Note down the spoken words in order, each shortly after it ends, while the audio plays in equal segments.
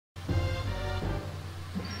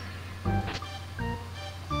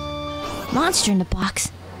Monster in the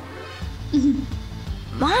box.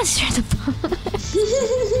 Monster in the box.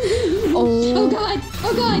 Oh god!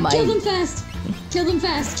 Oh god! My... Kill them fast! Kill them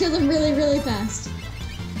fast! Kill them really, really fast!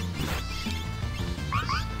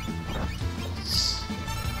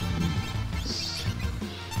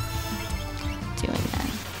 Doing that.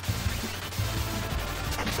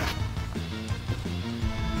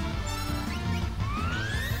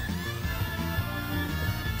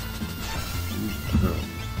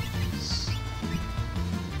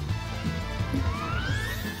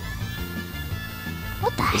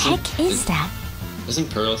 What the heck is that? Isn't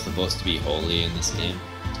Pearl supposed to be holy in this game?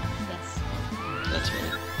 Yes. That's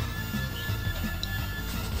right.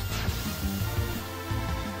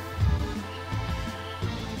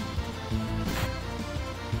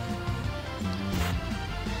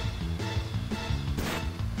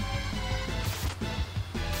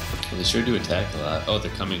 Well, they sure do attack a lot. Oh, they're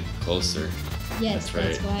coming closer. Yes, That's right.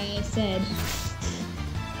 that's why I said.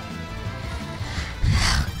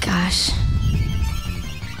 Oh, gosh.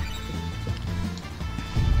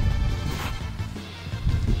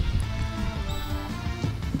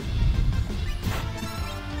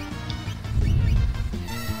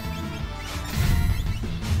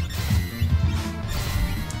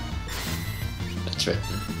 That's right.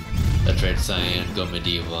 That's right, Cyan. Go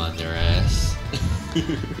medieval on their ass.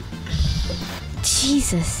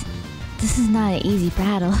 Jesus. This is not an easy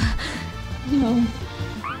battle. No.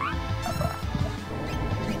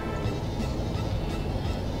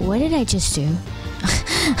 What did I just do?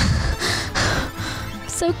 I'm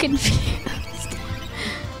so confused.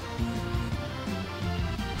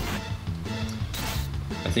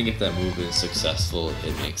 I think if that move is successful,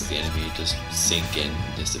 it makes the enemy just sink and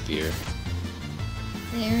disappear.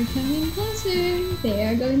 They are coming closer. They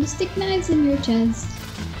are going to stick knives in your chest.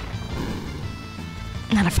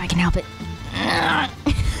 Not if I can help it.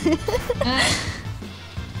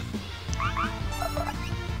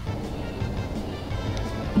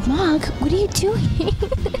 Mog, what are you doing?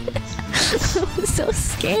 I'm so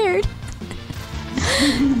scared.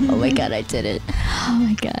 Oh my god, I did it. Oh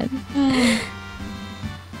my god.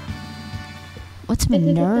 What's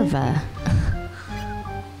Minerva?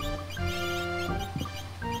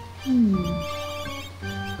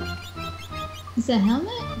 Is that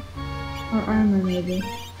helmet? Or armor, maybe?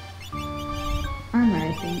 Armor,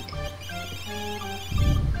 I think.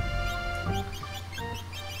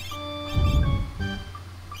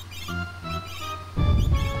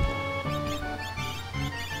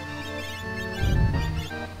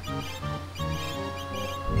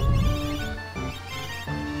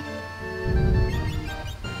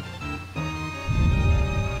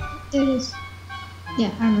 There it is.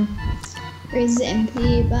 Yeah, armor. Raises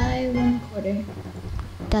MP by 1/4.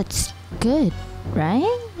 That's good,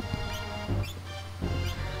 right?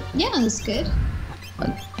 Yeah, that's good.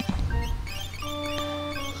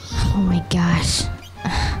 Oh my gosh.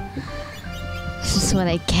 This is what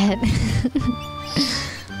I get.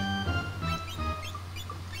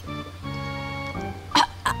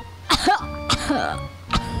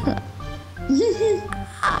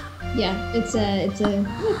 Yeah, it's a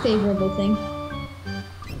favorable thing.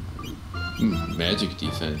 Magic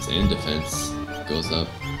defense and defense goes up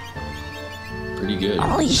pretty good.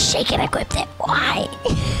 Holy shake and equipped it. Why?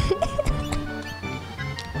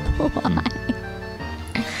 Why?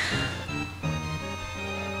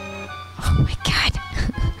 Oh my god.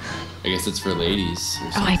 I guess it's for ladies or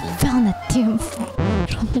Oh, something. I fell in the damn.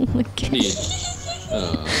 Oh my god.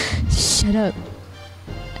 Shut up.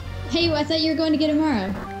 Hey, I thought you were going to get it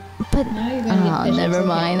tomorrow. But Now you're going to get fish never and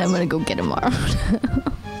mind. cats. I'm gonna go get it tomorrow.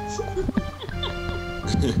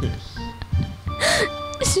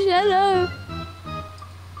 Shut up.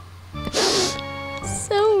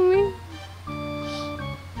 So mean.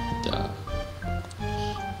 Duh.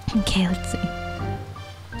 Okay, let's see.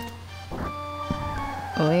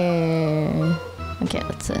 Where? Okay,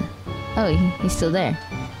 let's see. Oh, he's still there.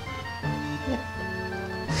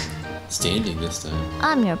 Standing this time.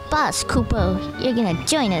 I'm your boss, Kupo. You're gonna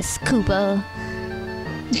join us, Kupo.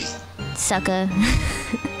 Sucker.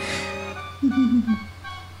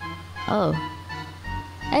 Oh.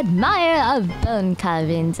 Admirer of bone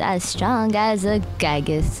carvings as strong as a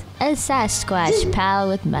Gygus. A Sasquatch pal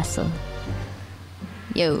with muscle.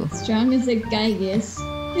 Yo. Strong as a Gygus.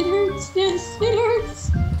 It hurts, yes, it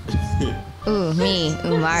hurts. Ooh, me,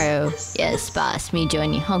 Umaru. Yes, boss, me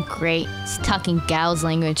join you. Oh, great. He's talking Gal's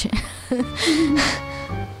language.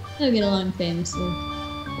 They'll get along famously.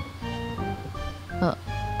 Oh,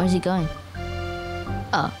 where's he going?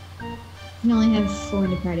 Oh, You can only have 4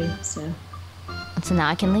 in the party, so. so now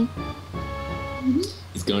I can leave?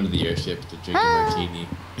 He's going to the airship to drink a martini.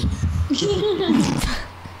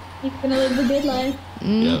 He's gonna live the good life.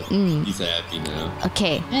 Yep, he's happy now.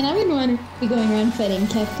 Okay. And I wouldn't want to be going around fighting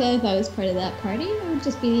Kefka if I was part of that party. I would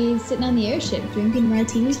just be sitting on the airship, drinking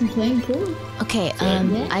martinis and playing pool. Okay,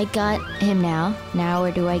 Yeah. I got him now. Now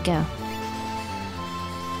where do I go?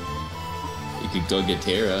 You could go get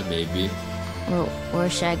Terra, maybe. Where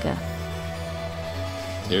should I go?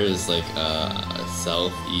 Terra's like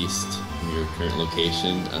southeast from your current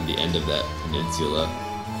location on the end of that peninsula.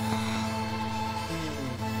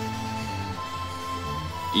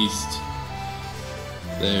 East.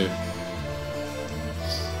 There.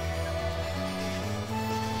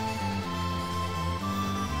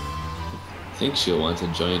 I think she'll want to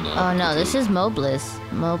join now. Oh no, this is Mobliz.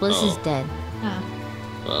 Mobliz is dead. Ah.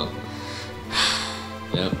 Well.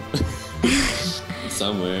 Yep.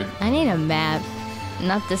 Somewhere. I need a map.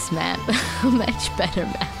 Not this map. A much better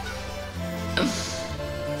map.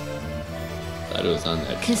 Thought it was on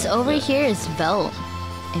that. Because over here is Velt.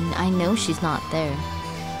 And I know she's not there.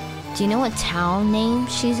 Do you know what town name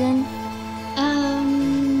she's in?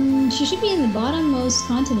 She should be in the bottommost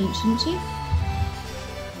continent, shouldn't she?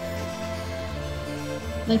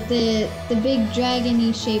 Like the big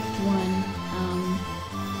dragon-y shaped one.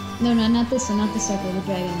 No, not this one, not the circle, the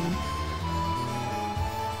dragon one.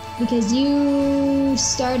 Because you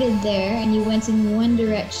started there and you went in one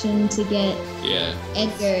direction to get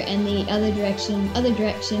Edgar, and the other direction,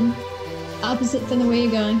 opposite from the way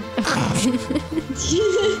you're going.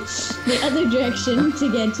 The other direction to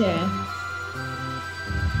get Terra.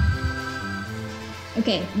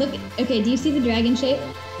 Okay, look. Okay, do you see the dragon shape?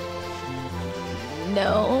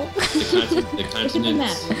 No. The continent. Look at the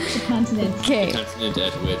map. It's a continent. Okay. The continent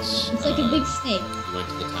at which. It's like a big snake. You went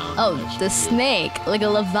to the town. Oh, the snake, like a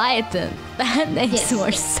leviathan. That makes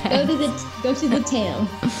more sense. Go to the tail.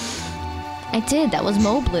 I did. That was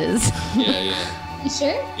Mobliz. Yeah. You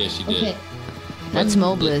sure? Yeah, she did. Okay. That's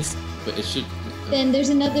Mobliz. But it should. Then there's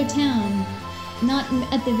another town, not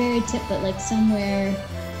at the very tip, but like somewhere.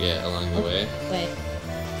 Yeah, along the way. Wait.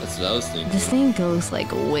 That's what I was thinking. This thing goes like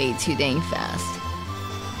way too dang fast.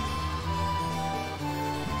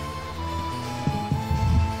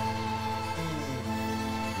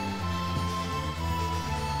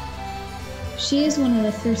 She is one of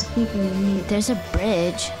the first people you meet. There's a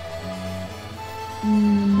bridge.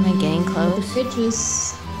 Am I getting close? The bridge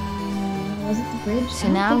was it the bridge? So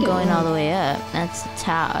now I'm going all the way up. That's a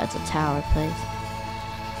tower. It's a tower place.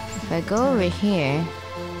 If I go over here,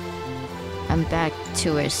 I'm back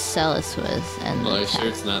to where Celis was. And Well, are you sure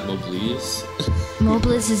it's not Mobliz?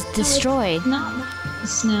 Mobliz is destroyed. Not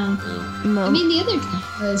Mobliz, no. No. I mean, the other town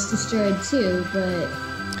was destroyed too, but...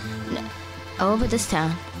 Over this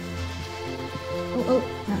town. Oh,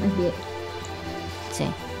 that might be it. Let's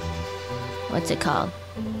see. What's it called?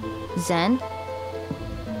 Zen?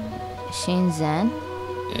 Is she in Zen?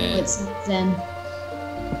 Oh, it's Zen.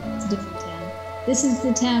 It's a different town. This is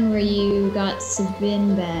the town where you got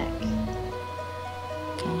Sabine back.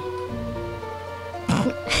 Okay.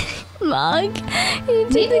 Mog, you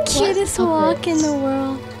did Maybe the it was cutest walk in Mobliz. the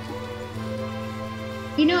world.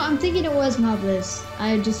 You know, I'm thinking it was Mobliz.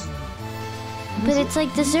 But it's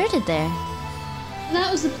like deserted there. That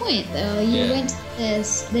was the point, though. You went to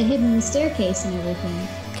the hidden staircase and everything.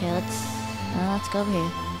 Okay, let's go over here.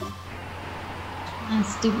 My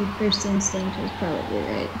stupid first instinct was probably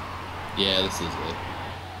right. Yeah, this is it.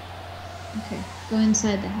 Okay, go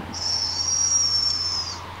inside the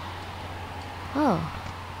house. Oh.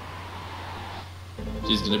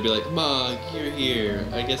 She's gonna be like, Mog, you're here.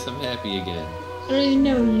 I guess I'm happy again. I don't even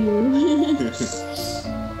know you.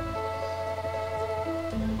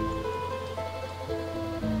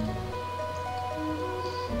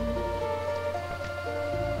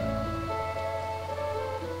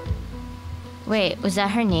 Wait, was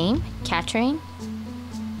that her name? Katrine?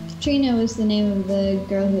 Katrina was the name of the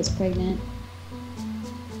girl who was pregnant.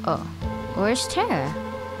 Oh. Where's Terra?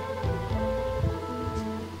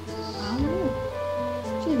 I don't know.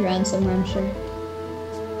 She's around somewhere, I'm sure.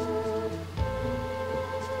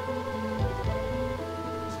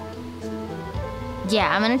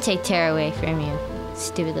 Yeah, I'm gonna take Terra away from you.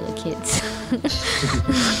 Stupid little kids.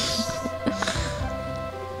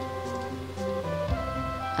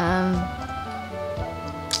 Am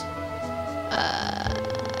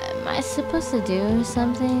I supposed to do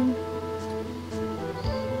something?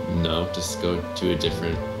 No, just go to a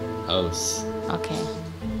different house. Okay.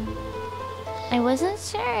 I wasn't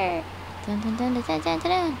sure. Dun, dun, dun, dun, dun, dun,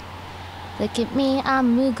 dun. Look at me,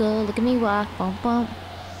 I'm Moogle. Look at me walk, bump bump.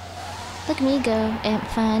 Look at me go, and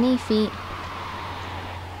funny feet.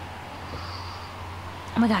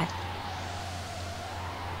 Oh my god.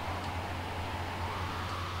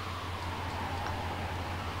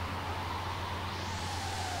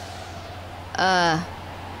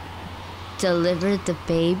 Deliver the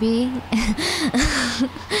baby?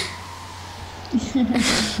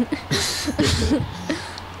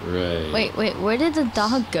 Right. Wait, where did the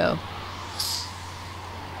dog go?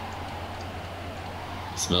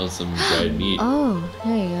 Smell some dried meat. Oh,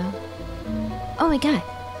 there you go. Oh my god.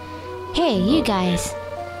 Hey, you guys.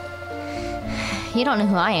 You don't know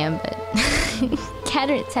who I am, but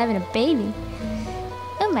Catherine's having a baby.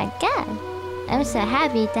 Oh my god. I'm so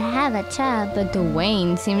happy to have a child, but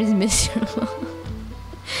Dwayne seems miserable.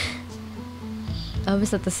 Oh,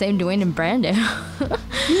 is that the same Dwayne and Brando?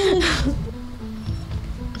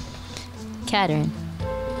 Catherine. ...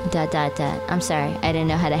 I'm sorry, I didn't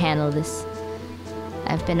know how to handle this.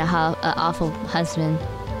 I've been an awful husband,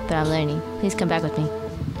 but I'm learning. Please come back with me.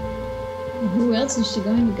 Who else is she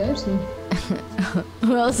going to go to?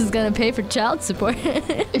 Who else is gonna pay for child support?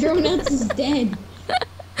 Everyone else is dead.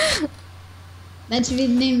 That should be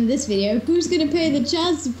the name of this video. Who's gonna pay the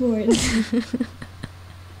child support?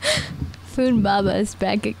 Foon Baba is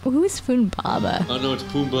back. Who's Foon Baba? Oh no, it's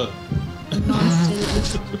Pumbaa. The monster that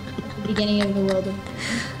was at the beginning of the world.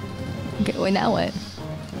 Okay, wait, now what?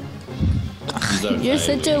 You're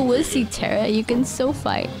such a wussy, Tara. You can so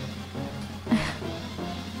fight.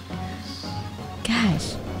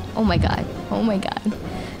 Gosh. Oh my god. Oh my god.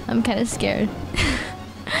 I'm kind of scared.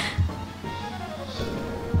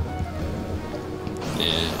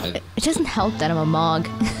 Yeah, It doesn't help that I'm a Mog.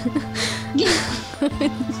 I'm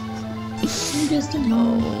just a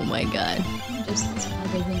mom. Oh my god. I'm just this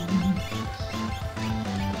everything.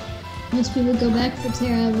 Most people go back for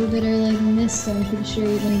Terra a little bit earlier than this, so I'm pretty sure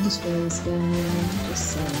you're gonna destroy this guy.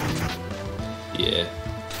 Just saying. yeah.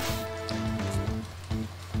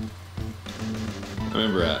 I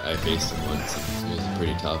remember I faced him once. It was a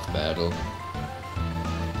pretty tough battle.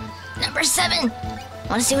 Number 7!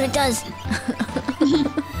 Wanna see what it does?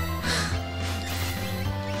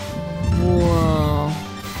 Whoa.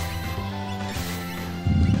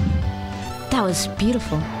 That was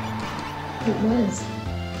beautiful. It was.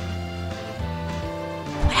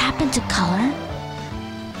 What happened to color?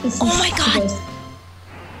 This Oh is my god!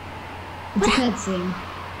 It's a cutscene.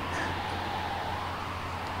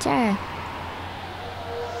 Sure.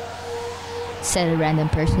 Said a random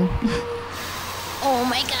person. Oh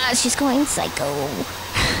my god, she's going psycho.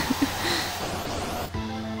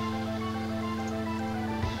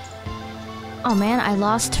 Oh man, I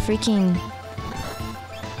lost freaking...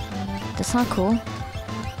 That's not cool.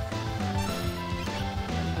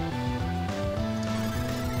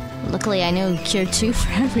 Luckily, I know Cure 2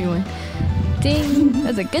 for everyone. Ding!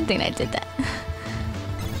 That's a good thing I did that.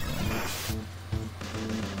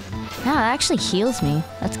 Now it actually heals me.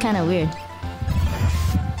 That's kind of weird.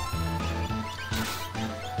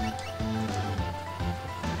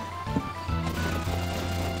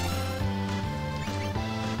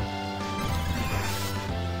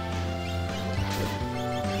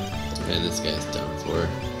 Okay, this guy's done for.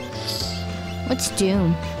 What's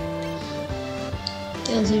Doom?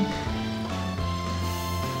 Kills you.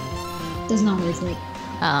 Does not always like.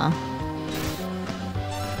 Oh.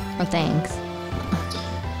 Oh, thanks.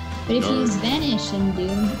 But if you use Vanish and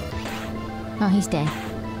Doom. Oh, he's dead.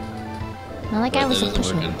 Not like I was a That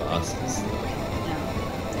doesn't pusher. work on bosses.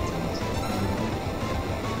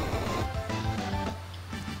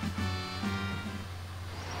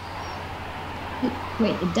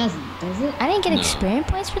 Wait, it doesn't, does it? I didn't get No. experience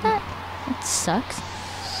points for that? That sucks.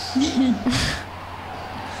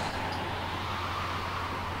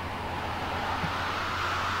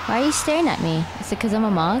 Why are you staring at me? Is it because I'm a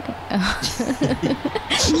Mog?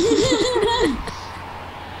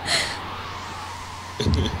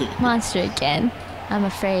 Monster again. I'm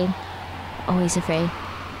afraid. Always afraid.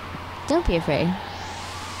 Don't be afraid.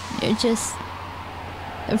 You're just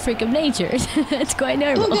a freak of nature. It's quite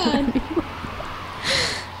normal. Oh god.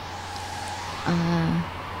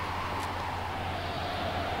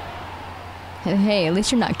 Hey, at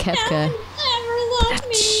least you're not Kefka. Never loved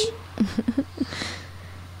me.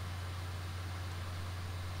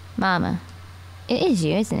 Mama. It is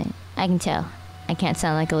you, isn't it? I can tell. I can't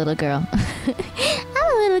sound like a little girl. I'm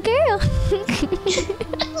a little girl.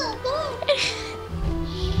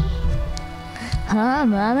 Huh,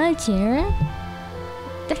 Mama, Tara?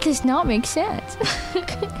 That does not make sense.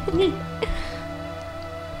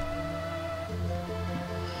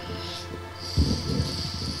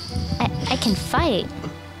 I can fight.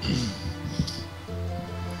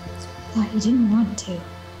 Thought you didn't want to.